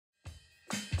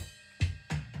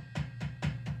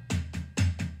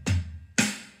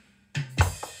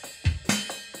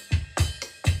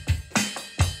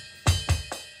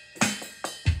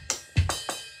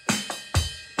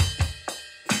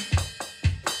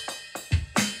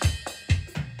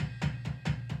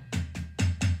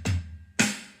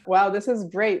Wow, this is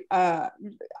great. I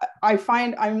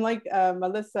find I'm like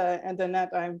Melissa and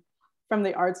Annette. I'm from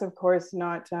the arts, of course,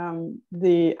 not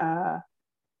the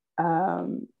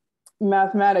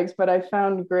mathematics, but I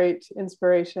found great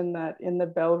inspiration that in the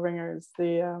bell ringers,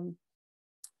 one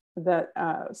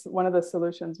of the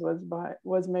solutions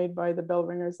was made by the bell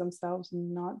ringers themselves,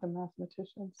 not the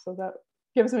mathematicians. So that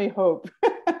gives me hope.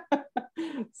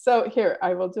 So here,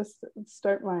 I will just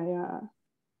start my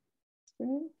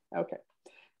screen. Okay.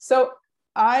 So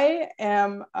I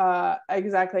am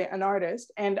exactly an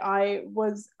artist, and my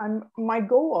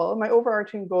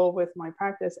overarching goal with my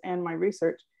practice and my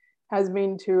research has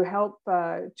been to help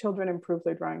children improve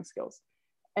their drawing skills.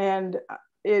 And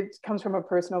it comes from a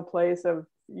personal place of,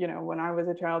 when I was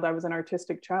a child, I was an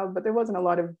artistic child, but there wasn't a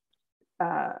lot of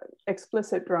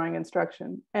explicit drawing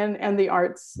instruction, and the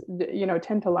arts,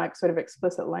 tend to lack sort of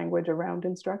explicit language around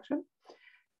instruction.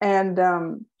 And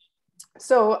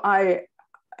so I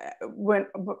went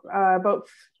about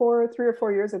 3 or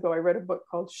 4 years ago, I read a book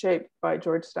called Shape by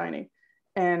George Steiny,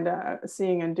 and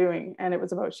Seeing and Doing, and it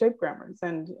was about shape grammars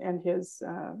and his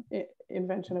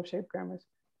invention of shape grammars,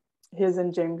 his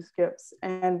and James Gibbs.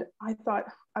 And I thought,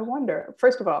 I wonder,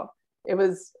 first of all, it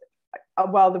was,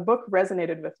 while the book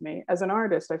resonated with me as an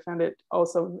artist, I found it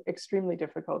also extremely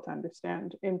difficult to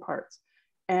understand in parts,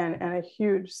 and a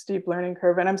huge steep learning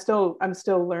curve. And I'm still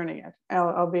learning it,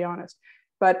 I'll be honest.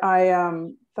 But I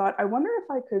thought, I wonder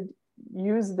if I could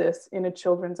use this in a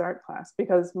children's art class,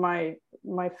 because my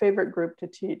favorite group to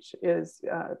teach is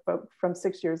from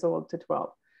 6 years old to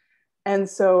 12. And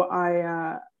so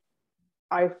I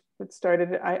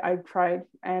tried,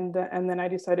 and then I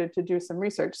decided to do some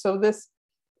research. So this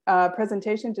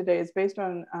presentation today is based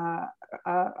on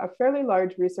a fairly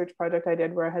large research project I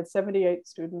did, where I had 78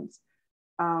 students.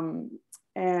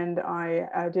 And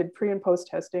I did pre and post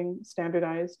testing,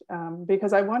 standardized,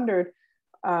 because I wondered,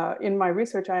 in my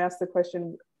research, I asked the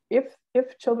question, if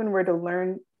children were to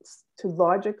learn to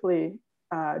logically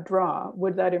draw,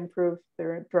 would that improve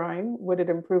their drawing? Would it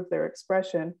improve their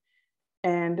expression?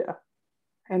 And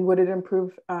would it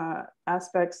improve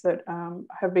aspects that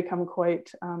have become quite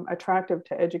attractive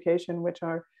to education, which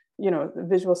are,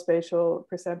 visual spatial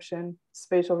perception,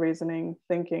 spatial reasoning,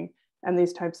 thinking, and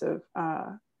these types of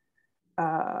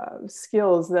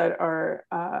skills that are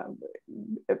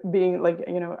being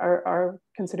are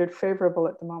considered favorable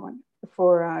at the moment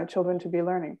for children to be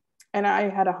learning. And I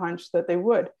had a hunch that they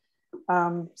would.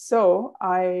 So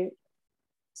I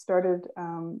started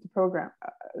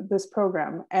this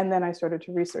program, and then I started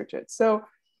to research it. So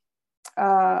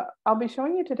I'll be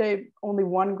showing you today only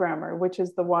one grammar, which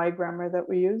is the Y grammar that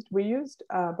we used. We used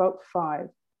about 5,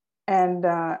 and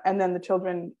then the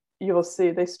children, you will see,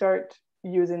 they start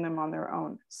using them on their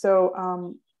own. So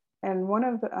and one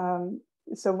of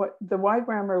so what the Y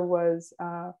grammar was,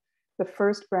 the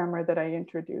first grammar that I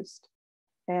introduced,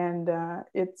 and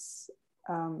it's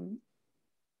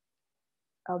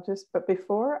but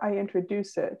before I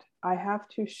introduce it, I have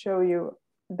to show you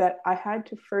that I had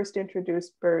to first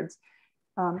introduce birds.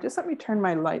 Just let me turn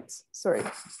my lights. Sorry.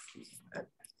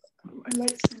 My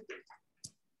lights.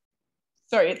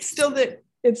 Sorry,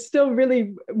 it's still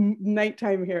really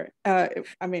nighttime here.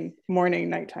 I mean, morning,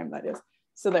 nighttime, that is.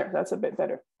 So there, that's a bit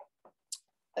better.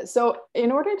 So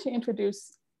in order to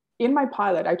introduce, in my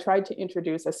pilot, I tried to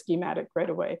introduce a schematic right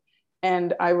away.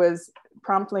 And I was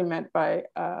promptly met by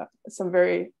some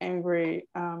very angry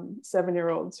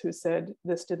 7-year-olds who said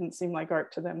this didn't seem like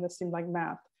art to them, this seemed like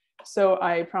math. So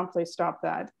I promptly stopped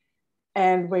that,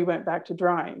 and we went back to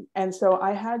drawing. And so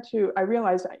I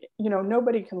realized,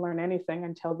 nobody can learn anything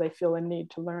until they feel a need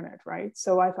to learn it, right?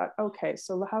 So I thought, okay,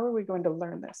 so how are we going to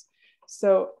learn this?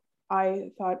 So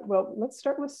I thought, well, let's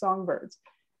start with Songbirds,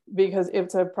 because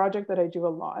it's a project that I do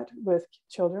a lot with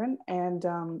children, and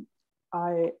let's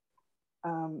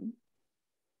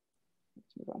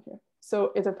move on here.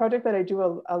 So it's a project that I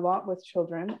do a lot with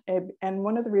children. And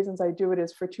one of the reasons I do it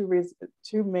is for two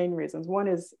main reasons. One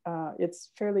is it's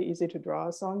fairly easy to draw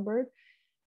a songbird,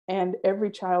 and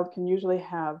every child can usually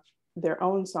have their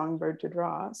own songbird to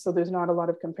draw. So there's not a lot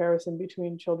of comparison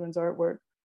between children's artwork,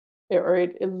 or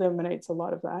it eliminates a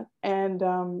lot of that. And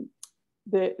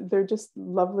they're just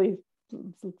lovely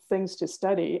things to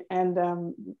study.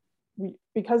 And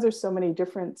because there's so many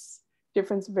different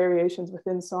variations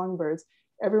within songbirds,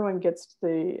 everyone gets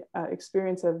the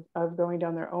experience of going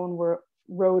down their own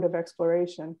road of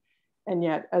exploration. And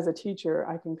yet, as a teacher,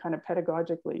 I can kind of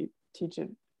pedagogically teach it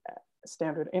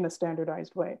in a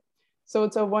standardized way. So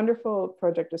it's a wonderful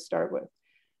project to start with.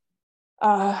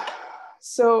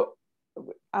 So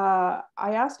I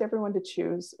asked everyone to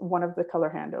choose one of the color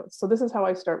handouts. So this is how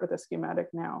I start with a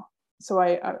schematic now. so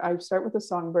I start with the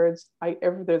songbirds.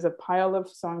 There's a pile of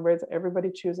songbirds.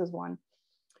 Everybody chooses one.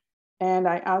 And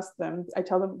I ask them, I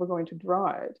tell them we're going to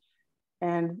draw it.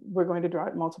 And we're going to draw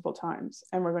it multiple times.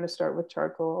 And we're going to start with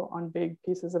charcoal on big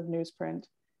pieces of newsprint.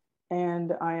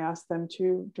 And I ask them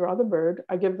to draw the bird.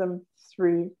 I give them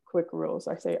 3 quick rules.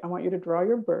 I say, I want you to draw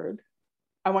your bird.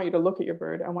 I want you to look at your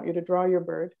bird. I want you to draw your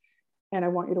bird. And I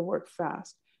want you to work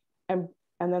fast. And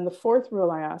then the 4th rule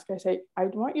I ask, I say, I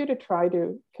want you to try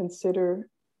to consider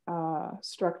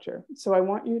structure. So I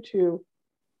want you to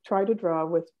try to draw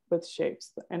with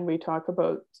shapes. And we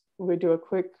do a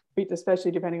quick,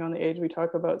 especially depending on the age, we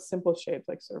talk about simple shapes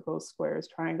like circles, squares,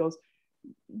 triangles,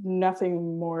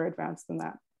 nothing more advanced than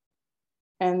that.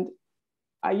 And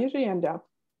I usually end up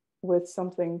with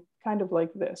something kind of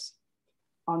like this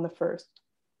on the first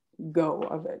go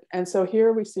of it. And so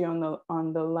here we see on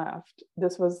the left,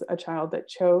 this was a child that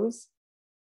chose,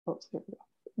 oops, here we go.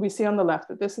 We see on the left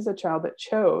that this is a child that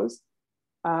chose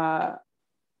a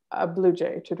blue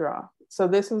jay to draw. So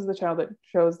this was the child that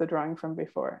chose the drawing from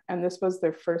before. And this was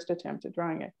their first attempt at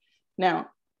drawing it. Now,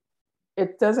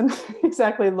 it doesn't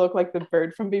exactly look like the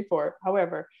bird from before.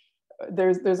 However,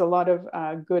 there's a lot of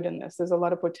good in this. There's a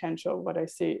lot of potential. What I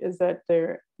see is that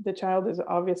the child is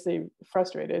obviously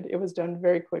frustrated. It was done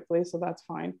very quickly, so that's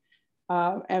fine.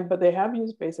 But they have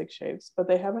used basic shapes, but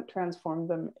they haven't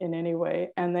transformed them in any way,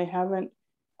 and they haven't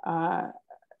done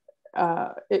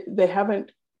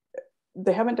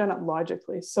it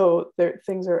logically. So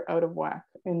things are out of whack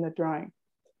in the drawing,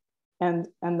 and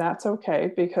that's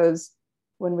okay, because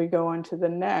when we go on to the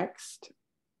next.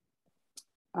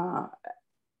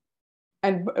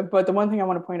 But the one thing I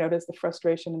want to point out is the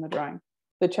frustration in the drawing.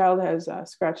 The child has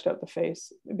scratched out the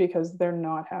face because they're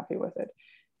not happy with it.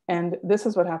 And this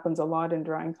is what happens a lot in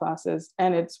drawing classes.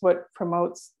 And it's what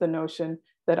promotes the notion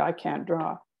that I can't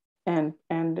draw, and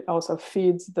also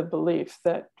feeds the belief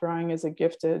that drawing is a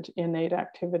gifted, innate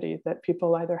activity, that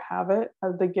people either have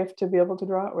the gift to be able to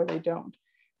draw, or they don't.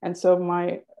 And so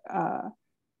my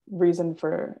reason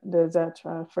for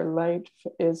for light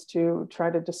is to try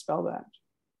to dispel that.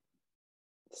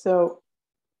 So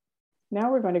now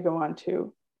we're going to go on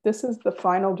to, this is the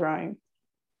final drawing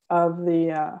of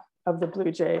the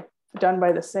blue jay, done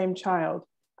by the same child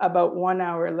about 1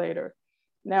 hour later.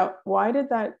 Now, why did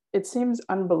that? It seems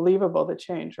unbelievable, the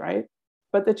change, right?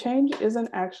 But the change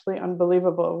isn't actually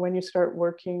unbelievable when you start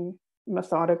working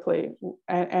methodically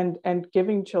and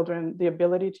giving children the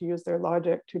ability to use their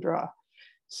logic to draw.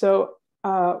 So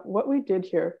what we did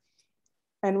here,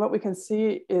 and what we can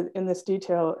see in this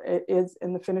detail is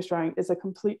in the finished drawing, is a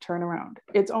complete turnaround.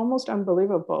 It's almost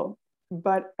unbelievable,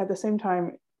 but at the same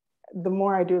time, the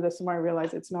more I do this, the more I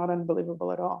realize it's not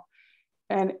unbelievable at all.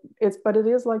 But it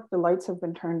is like the lights have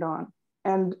been turned on,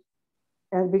 and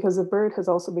because the bird has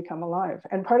also become alive.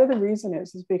 And part of the reason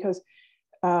is because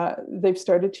they've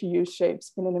started to use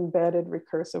shapes in an embedded,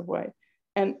 recursive way.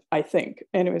 And I think,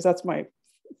 anyways, that's my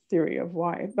theory of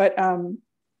why. But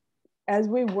as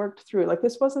we worked through, like,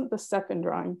 this wasn't the second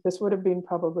drawing, this would have been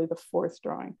probably the 4th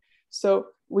drawing. So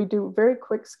we do very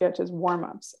quick sketches,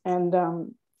 warm-ups, and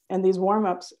these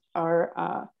warm-ups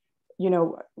are,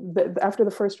 after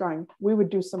the first drawing, we would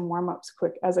do some warm-ups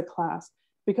quick as a class,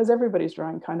 because everybody's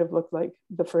drawing kind of looked like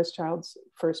the first child's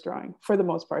first drawing, for the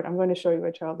most part. I'm going to show you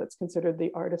a child that's considered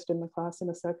the artist in the class in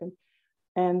a second.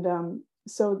 And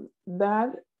so that,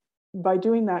 by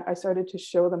doing that, I started to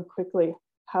show them quickly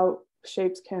how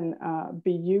shapes can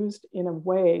be used in a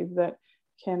way that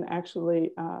can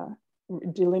actually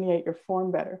delineate your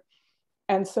form better.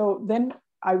 And so then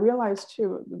I realized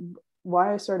too,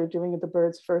 why I started doing the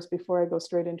birds first before I go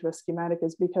straight into a schematic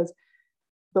is because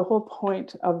the whole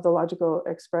point of the logical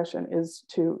expression is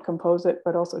to compose it,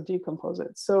 but also decompose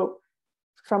it. So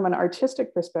from an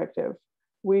artistic perspective,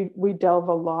 we delve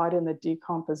a lot in the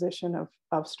decomposition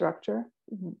of structure,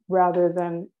 rather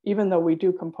than, even though we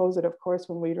do compose it, of course,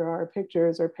 when we draw our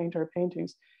pictures or paint our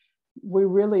paintings,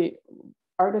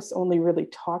 artists only really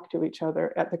talk to each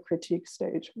other at the critique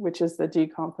stage, which is the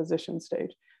decomposition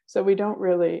stage. So we don't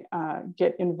really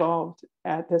get involved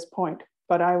at this point,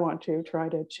 but I want to try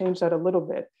to change that a little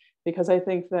bit, because I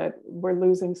think that we're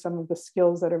losing some of the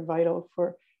skills that are vital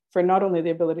for not only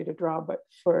the ability to draw, but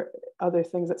for other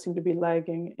things that seem to be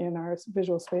lagging in our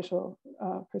visual spatial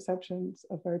perceptions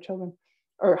of our children,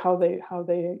 or how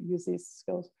they use these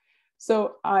skills.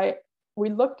 So we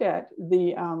looked at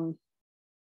the,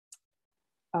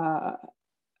 I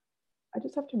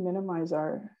just have to minimize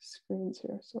our screens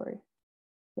here, sorry.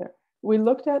 There. We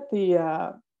looked at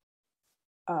the,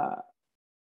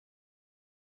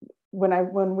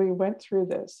 when we went through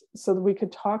this, so that we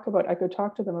could talk about, I could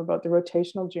talk to them about the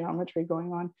rotational geometry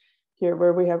going on here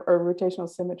where we have our rotational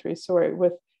symmetry, sorry,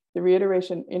 with the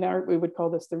reiteration. In art, we would call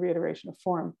this the reiteration of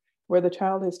form, where the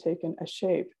child has taken a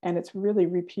shape and it's really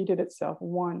repeated itself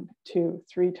 1, 2,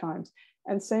 3 times.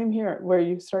 And same here, where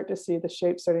you start to see the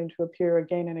shape starting to appear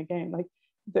again and again, like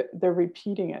they're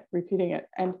repeating it.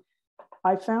 And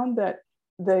I found that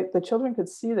the children could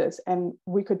see this, and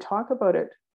we could talk about it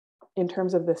in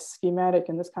terms of this schematic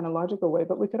in this kind of logical way,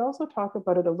 but we could also talk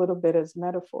about it a little bit as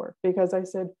metaphor, because I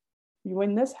said,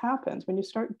 when this happens, when you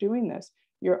start doing this,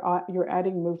 you're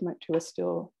adding movement to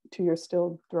your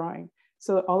still drawing.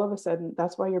 So all of a sudden,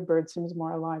 that's why your bird seems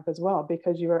more alive as well,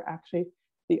 because you are actually,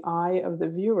 the eye of the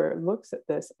viewer looks at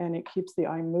this and it keeps the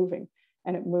eye moving,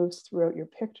 and it moves throughout your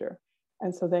picture.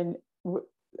 And so then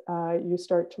you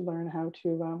start to learn how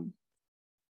to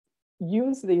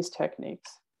use these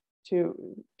techniques to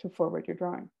forward your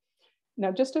drawing.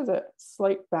 Now, just as a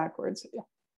slight backwards,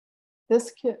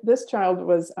 this child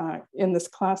was in this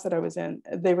class that I was in.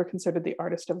 They were considered the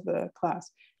artist of the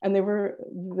class, and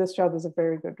this child was a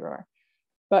very good drawer.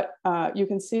 But you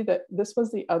can see that this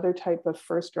was the other type of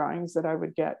first drawings that I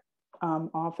would get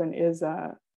often is,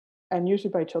 and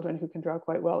usually by children who can draw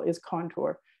quite well, is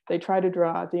contour. They try to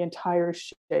draw the entire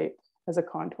shape as a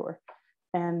contour.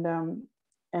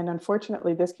 And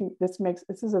unfortunately, this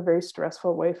is a very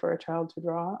stressful way for a child to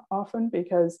draw often,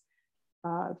 because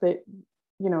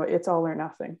it's all or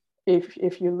nothing.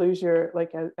 If you lose your,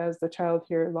 like as the child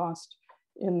here lost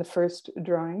in the first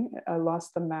drawing,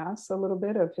 lost the mass a little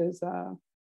bit of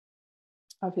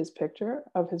his picture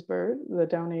of his bird, the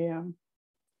downy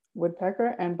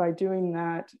woodpecker, and by doing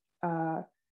that,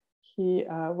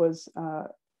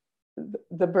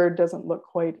 the bird doesn't look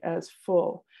quite as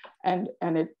full, and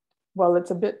while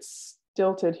it's a bit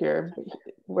stilted here,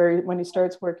 when he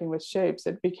starts working with shapes,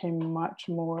 it became much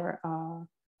more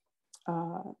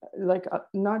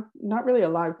not really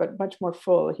alive, but much more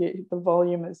full. The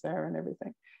volume is there and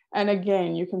everything. And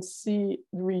again, you can see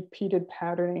repeated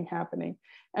patterning happening.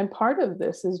 And part of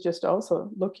this is just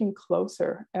also looking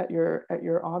closer at your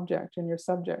object and your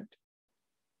subject.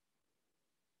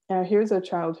 Now, here's a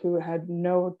child who had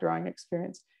no drawing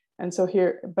experience, and so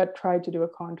but tried to do a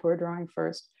contour drawing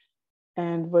first,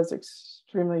 and was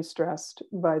extremely stressed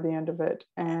by the end of it.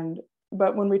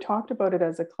 But when we talked about it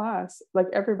as a class, like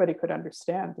everybody could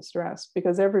understand the stress,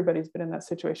 because everybody's been in that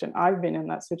situation. I've been in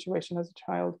that situation as a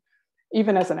child,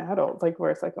 even as an adult, like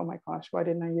where it's like, oh my gosh, why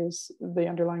didn't I use the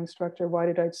underlying structure? Why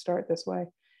did I start this way?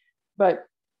 But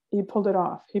he pulled it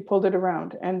off. He pulled it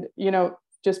around. And,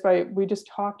 we just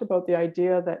talked about the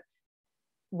idea that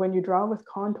when you draw with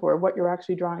contour, what you're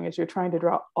actually drawing is you're trying to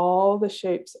draw all the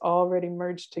shapes already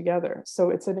merged together. So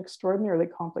it's an extraordinarily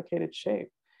complicated shape.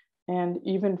 And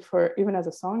even as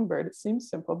a songbird, it seems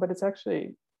simple, but it's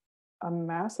actually a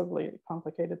massively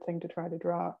complicated thing to try to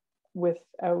draw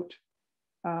without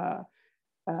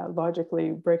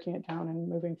logically breaking it down and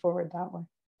moving forward that way.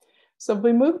 So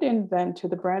we moved in then to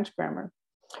the branch grammar.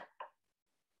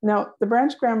 Now, the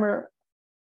branch grammar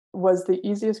was the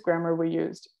easiest grammar we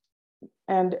used.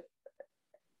 And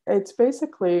it's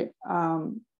basically, there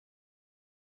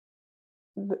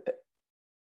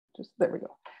we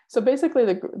go. So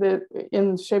basically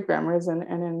in shape grammars and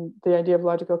in the idea of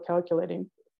logical calculating,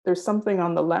 there's something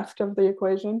on the left of the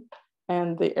equation,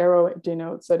 and the arrow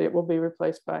denotes that it will be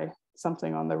replaced by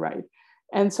something on the right.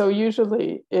 And so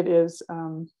usually it is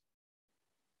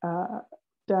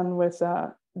done with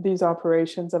these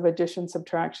operations of addition,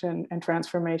 subtraction, and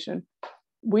transformation.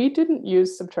 We didn't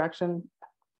use subtraction,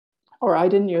 or I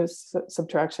didn't use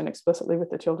subtraction explicitly with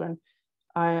the children.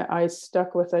 I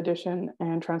stuck with addition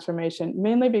and transformation,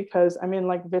 mainly because,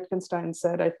 like Wittgenstein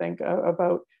said, I think,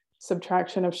 about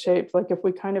subtraction of shapes, like if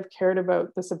we kind of cared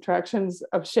about the subtractions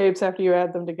of shapes after you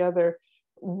add them together,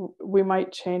 we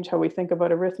might change how we think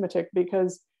about arithmetic,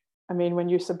 because, when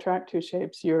you subtract two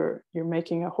shapes, you're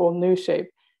making a whole new shape.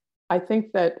 I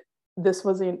think that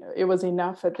it was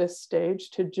enough at this stage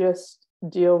to just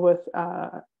deal with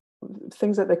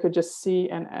things that they could just see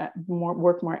and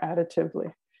work more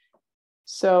additively.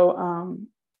 So,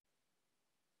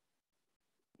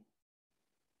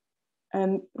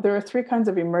 and there are 3 kinds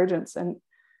of emergence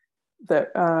that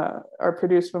are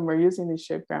produced when we're using these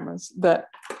shape grammars that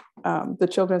the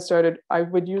children started. I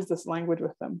would use this language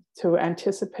with them to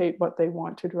anticipate what they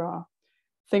want to draw.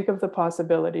 Think of the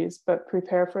possibilities, but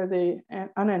prepare for the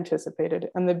unanticipated.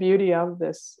 And the beauty of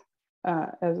this,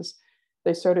 as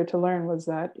they started to learn, was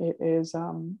that it is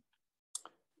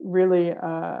really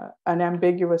an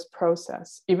ambiguous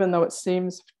process. Even though it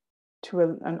seems to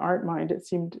an art mind, it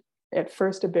seemed at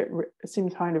first it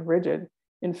seemed kind of rigid.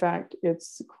 In fact,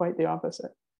 it's quite the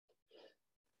opposite.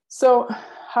 So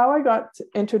how I got to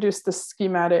introduce the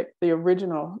schematic, the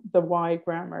original, the Y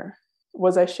grammar,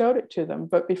 was I showed it to them.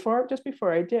 But just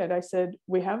before I did, I said,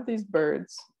 we have these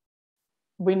birds.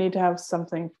 We need to have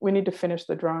something, we need to finish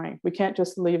the drawing. We can't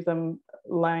just leave them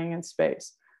lying in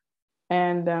space.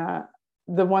 And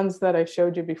the ones that I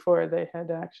showed you before, they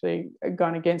had actually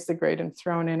gone against the grade and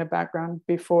thrown in a background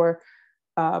before.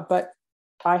 But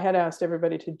I had asked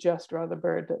everybody to just draw the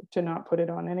bird, to not put it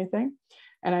on anything.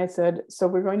 And I said, so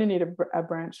we're going to need a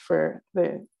branch for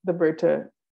the bird to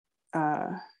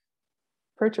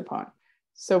perch upon.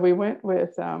 So we went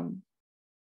with,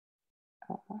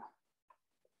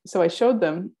 so I showed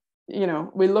them,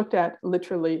 we looked at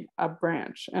literally a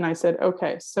branch, and I said,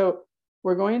 okay, so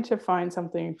we're going to find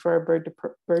something for a bird to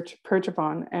perch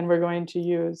upon, and we're going to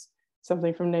use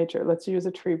something from nature. Let's use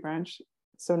a tree branch.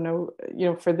 So no,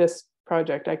 for this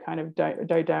project, I kind of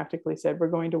didactically said, we're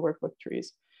going to work with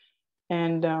trees.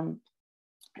 And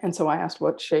so I asked,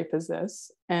 what shape is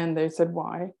this? And they said,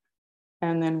 Y.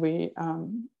 And then we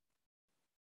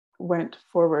went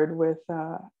forward with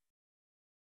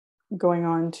going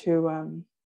on to,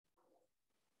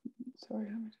 okay.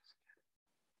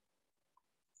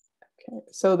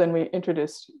 So then we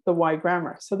introduced the Y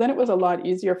grammar. So then it was a lot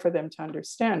easier for them to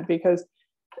understand, because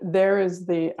there is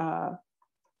the,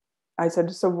 I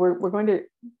said, so we're going to,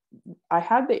 I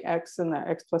had the X and the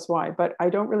X plus Y, but I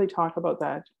don't really talk about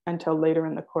that until later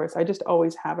in the course. I just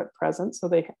always have it present, so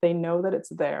they know that it's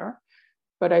there.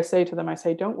 But I say to them,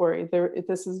 don't worry,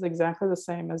 this is exactly the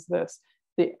same as this.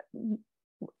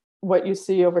 What you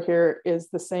see over here is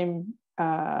the same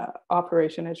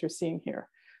operation as you're seeing here.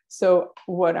 So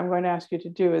what I'm going to ask you to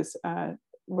do is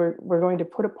we're going to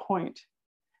put a point,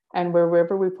 and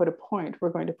wherever we put a point, we're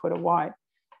going to put a Y.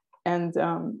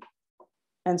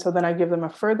 And so then I give them a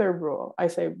further rule. I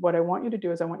say, what I want you to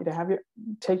do is I want you to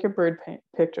take your bird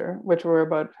picture, which were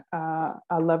about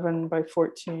 11 by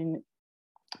 14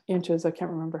 inches. I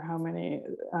can't remember how many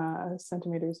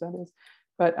centimeters that is,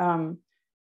 but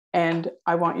and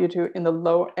I want you to, in the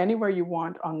low, anywhere you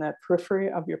want on the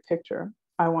periphery of your picture,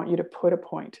 I want you to put a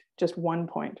point, just one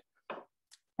point.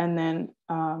 And then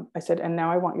I said, and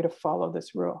now I want you to follow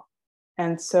this rule.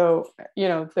 And so,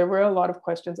 there were a lot of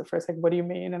questions at first, like, what do you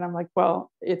mean? And I'm like, well,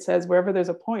 it says wherever there's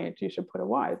a point, you should put a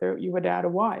Y. There, you would add a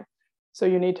Y. So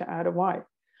you need to add a Y.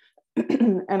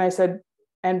 And I said,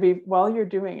 while you're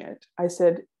doing it, I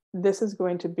said, this is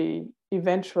going to be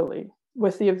eventually,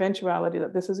 with the eventuality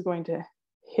that this is going to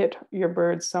hit your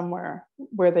bird somewhere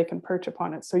where they can perch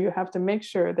upon it. So you have to make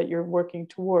sure that you're working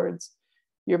towards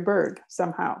your bird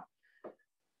somehow.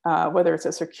 Whether it's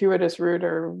a circuitous route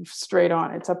or straight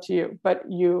on, it's up to you. But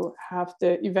you have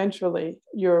to, eventually,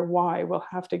 your Y will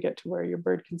have to get to where your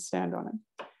bird can stand on it.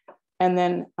 And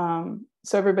then,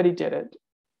 so everybody did it.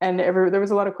 And there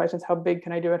was a lot of questions, how big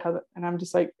can I do it? And I'm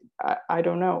just like, I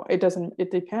don't know. It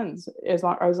depends. As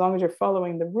long as you're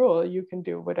following the rule, you can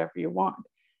do whatever you want.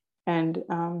 And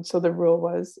so the rule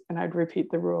was, and I'd repeat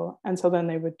the rule. And so then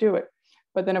they would do it.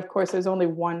 But then, of course, there's only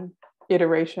one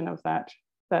iteration of that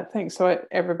thing. So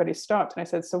everybody stopped. And I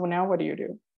said, so now what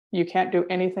do? You can't do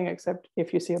anything except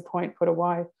if you see a point, put a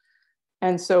Y.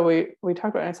 And so we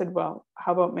talked about it, and I said, well,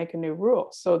 how about make a new rule?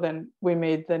 So then we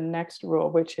made the next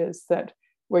rule, which is that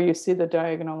where you see the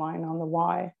diagonal line on the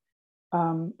Y,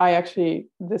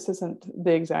 this isn't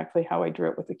exactly how I drew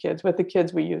it with the kids. With the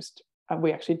kids, we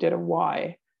actually did a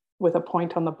Y with a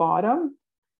point on the bottom,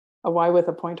 a Y with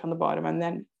a point on the bottom, and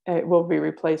then it will be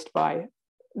replaced by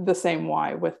the same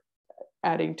Y with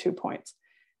adding 2 points.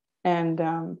 And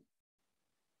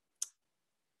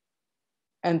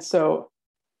so,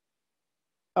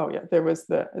 oh yeah, there was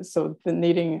the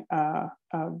needing a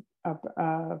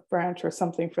branch or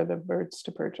something for the birds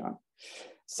to perch on.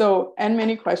 So, and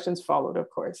many questions followed, of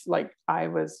course, like I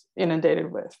was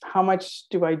inundated with, how much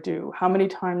do I do? How many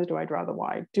times do I draw the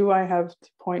Y? Do I have to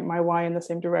point my Y in the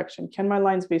same direction? Can my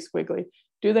lines be squiggly?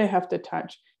 Do they have to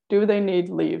touch? Do they need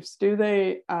leaves? Do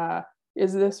they,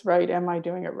 is this right? Am I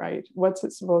doing it right? What's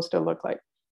it supposed to look like?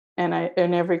 And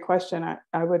in every question,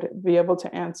 I would be able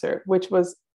to answer, which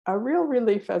was a real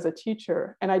relief as a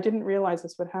teacher. And I didn't realize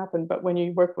this would happen, but when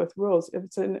you work with rules,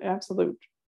 it's an absolute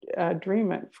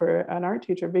dream for an art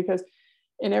teacher, because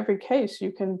in every case,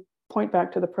 you can point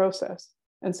back to the process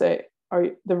and say,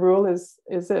 the rule is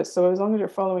this. So as long as you're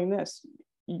following this,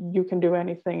 you can do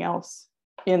anything else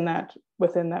within that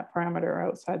parameter or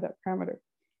outside that parameter.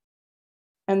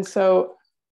 And so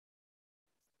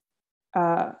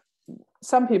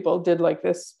some people did like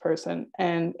this person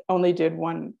and only did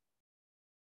one.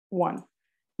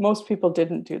 Most people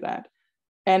didn't do that.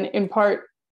 And in part,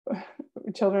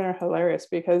 children are hilarious,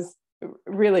 because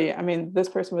really, I mean, this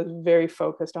person was very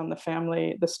focused on the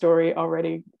family, the story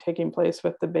already taking place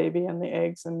with the baby and the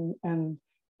eggs and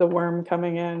the worm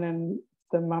coming in and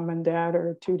the mom and dad,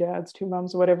 or two dads, two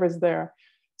moms, whatever's there.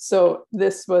 So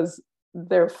this was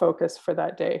their focus for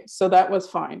that day. So that was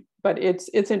fine. But it's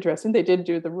interesting. They did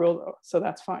do the rule though, so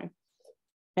that's fine.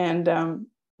 And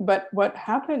but what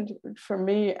happened for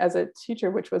me as a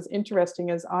teacher, which was interesting,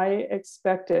 is I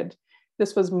expected,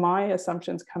 this was my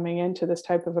assumptions coming into this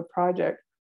type of a project.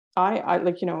 I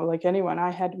like, you know, like anyone,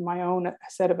 I had my own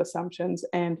set of assumptions,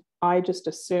 and I just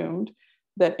assumed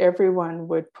that everyone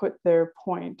would put their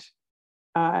point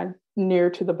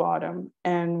near to the bottom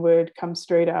and would come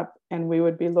straight up, and we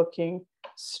would be looking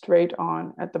straight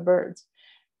on at the birds.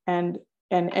 And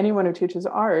anyone who teaches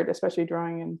art, especially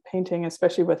drawing and painting,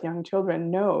 especially with young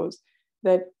children, knows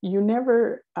that you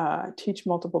never teach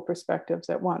multiple perspectives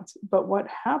at once. But what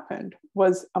happened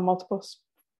was a multiple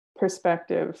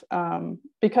perspective,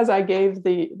 because I gave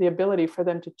the ability for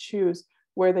them to choose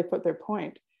where they put their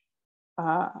point.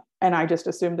 And I just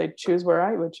assumed they'd choose where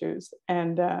I would choose.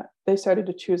 And they started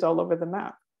to choose all over the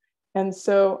map. And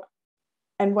so,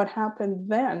 and what happened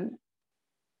then,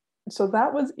 so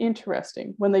that was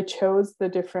interesting when they chose the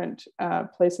different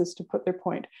places to put their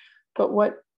point.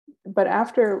 But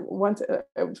after once,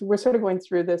 we're sort of going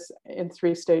through this in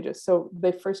 3 stages. So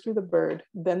they first drew the bird,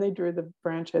 then they drew the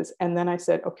branches. And then I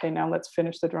said, okay, now let's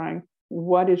finish the drawing.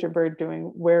 What is your bird doing?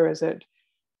 Where is it?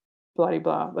 Blah,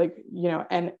 blah, like, you know,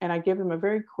 and I gave them a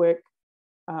very quick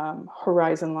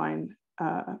horizon line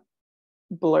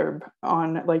blurb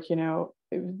on, like, you know,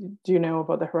 do you know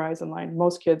about the horizon line?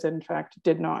 Most kids, in fact,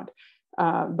 did not.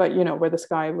 But, you know, where the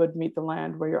sky would meet the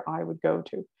land, where your eye would go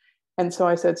to. And so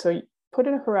I said, so put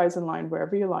in a horizon line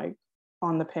wherever you like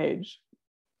on the page.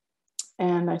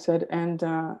 And I said, and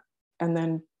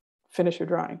then finish your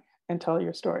drawing and tell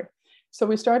your story.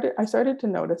 So I started to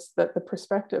notice that the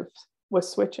perspective was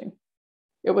switching.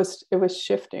 It was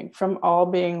shifting from all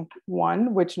being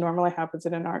one, which normally happens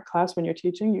in an art class. When you're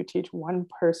teaching, you teach one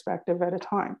perspective at a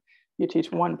time. You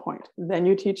teach 1 point, then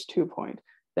you teach 2 point,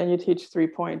 then you teach 3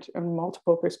 point, and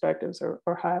multiple perspectives,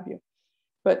 or have you.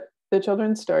 But the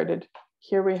children started,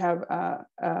 here we have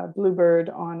a bluebird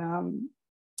on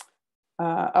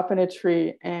up in a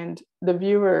tree, and the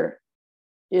viewer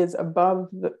is above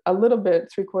a little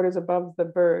bit, 3/4 above the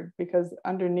bird, because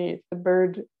underneath the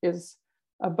bird is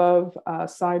above a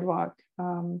sidewalk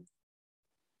in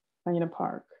a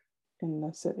park in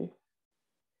the city.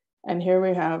 And here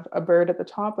we have a bird at the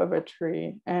top of a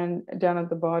tree, and down at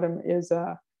the bottom is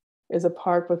a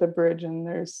park with a bridge, and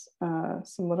there's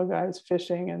some little guys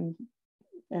fishing,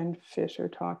 and fish are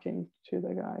talking to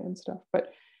the guy and stuff.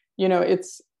 But, you know,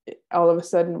 it's all of a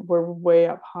sudden we're way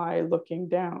up high looking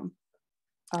down.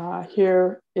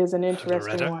 Here is an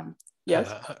interesting Loretta? one.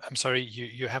 Yes. I'm sorry,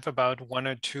 you have about 1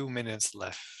 or 2 minutes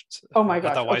left. Oh my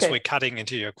gosh. Otherwise, okay. We're cutting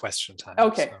into your question time.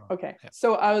 Okay. So, okay. Yeah.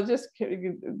 So I'll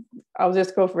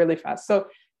just go really fast. So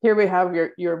here we have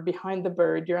you're behind the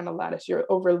bird. You're on a lattice. You're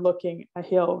overlooking a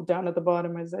hill. Down at the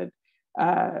bottom is a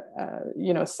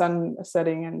you know, sun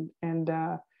setting and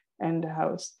a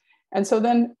house. And so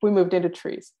then we moved into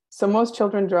trees. So most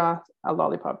children draw a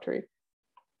lollipop tree,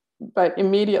 but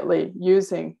immediately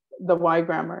using the Y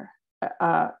grammar,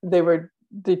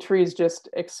 the trees just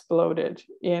exploded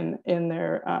in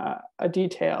their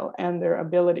detail and their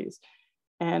abilities.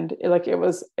 And it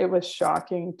was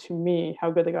shocking to me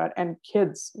how good they got. And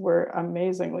kids were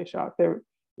amazingly shocked. They were,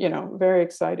 you know, very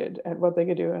excited at what they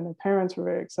could do. And their parents were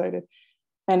very excited.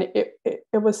 And it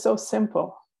was so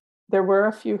simple. There were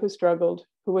a few who struggled,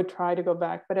 who would try to go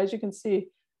back. But as you can see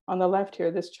on the left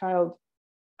here, this child,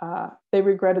 they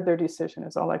regretted their decision,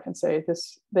 is all I can say.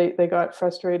 They got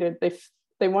frustrated.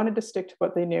 They wanted to stick to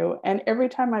what they knew. And every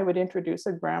time I would introduce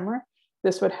a grammar,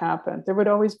 this would happen. There would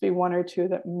always be 1 or 2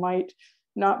 that might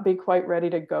not be quite ready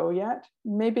to go yet.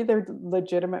 Maybe they're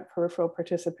legitimate peripheral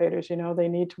participators, you know, they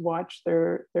need to watch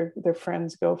their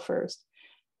friends go first.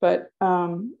 But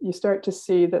you start to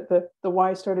see that the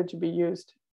Y started to be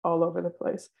used all over the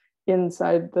place,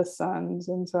 inside the suns,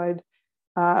 inside.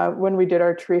 When we did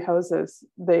our tree houses,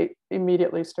 they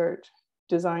immediately start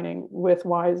designing with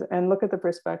Ys, and look at the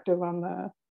perspective on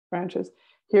the branches.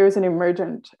 Here's an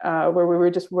emergent where we were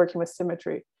just working with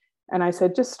symmetry. And I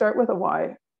said, just start with a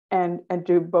Y and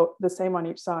do both the same on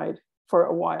each side for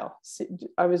a while.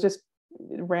 I was just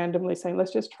randomly saying,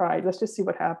 let's just try, let's just see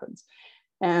what happens.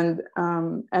 And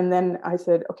then I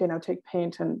said, okay, now take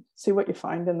paint and see what you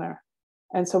find in there.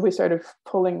 And so we started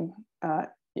pulling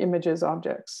images,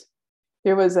 objects.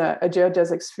 Here was a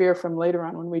geodesic sphere from later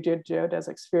on when we did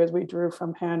geodesic spheres. We drew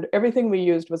from hand. Everything we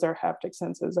used was our haptic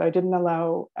senses. I didn't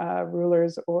allow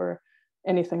rulers or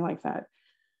anything like that.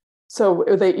 So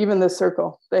even the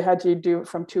circle, they had to do it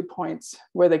from 2 points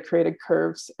where they created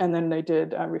curves, and then they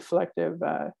did reflective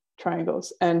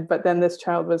triangles. But then this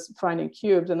child was finding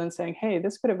cubes and then saying, hey,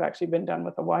 this could have actually been done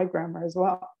with a Y grammar as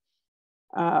well.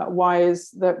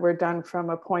 Y's that were done from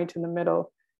a point in the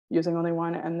middle using only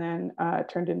one, and then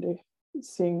turned into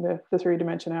seeing the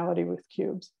three-dimensionality with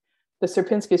cubes. The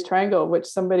Sierpinski's triangle, which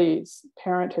somebody's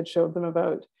parent had showed them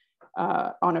about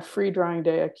on a free drawing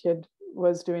day, a kid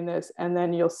was doing this, and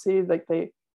then you'll see like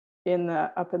their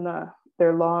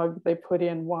log, they put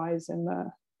in Y's in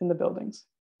the buildings,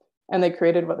 and they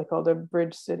created what they called a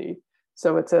bridge city.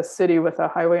 So it's a city with a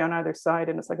highway on either side,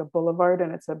 and it's like a boulevard,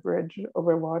 and it's a bridge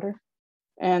over water.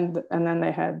 And then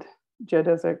they had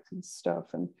geodesic stuff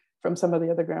and from some of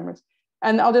the other grammars.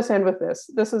 And I'll just end with this.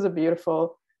 This is a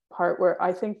beautiful part where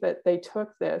I think that they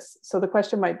took this. So the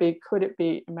question might be, could it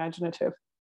be imaginative?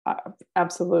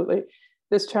 Absolutely.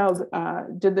 This child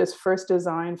did this first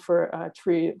design for a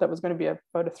tree that was going to be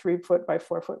about a 3-foot by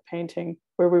 4-foot painting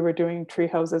where we were doing tree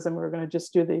houses, and we were going to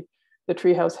just do the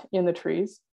tree house in the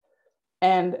trees.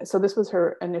 And so this was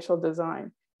her initial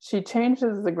design. She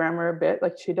changes the grammar a bit,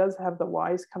 like she does have the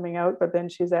Y's coming out, but then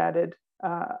she's added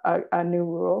a new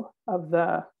rule of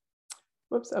the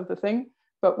thing.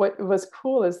 But what was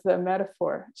cool is the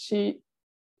metaphor.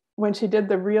 When she did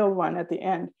the real one at the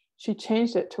end, she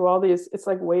changed it to all these, it's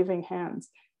like waving hands.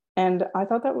 And I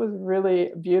thought that was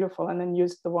really beautiful, and then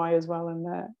used the Y as well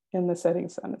in the setting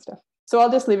sun and stuff. So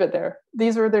I'll just leave it there.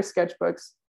 These were their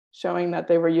sketchbooks showing that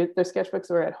their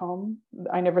sketchbooks were at home.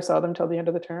 I never saw them till the end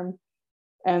of the term.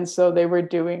 And so they were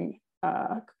doing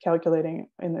calculating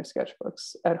in their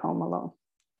sketchbooks at home alone.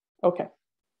 Okay.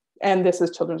 And this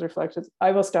is Children's Reflections.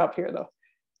 I will stop here though.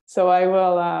 So I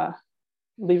will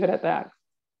leave it at that.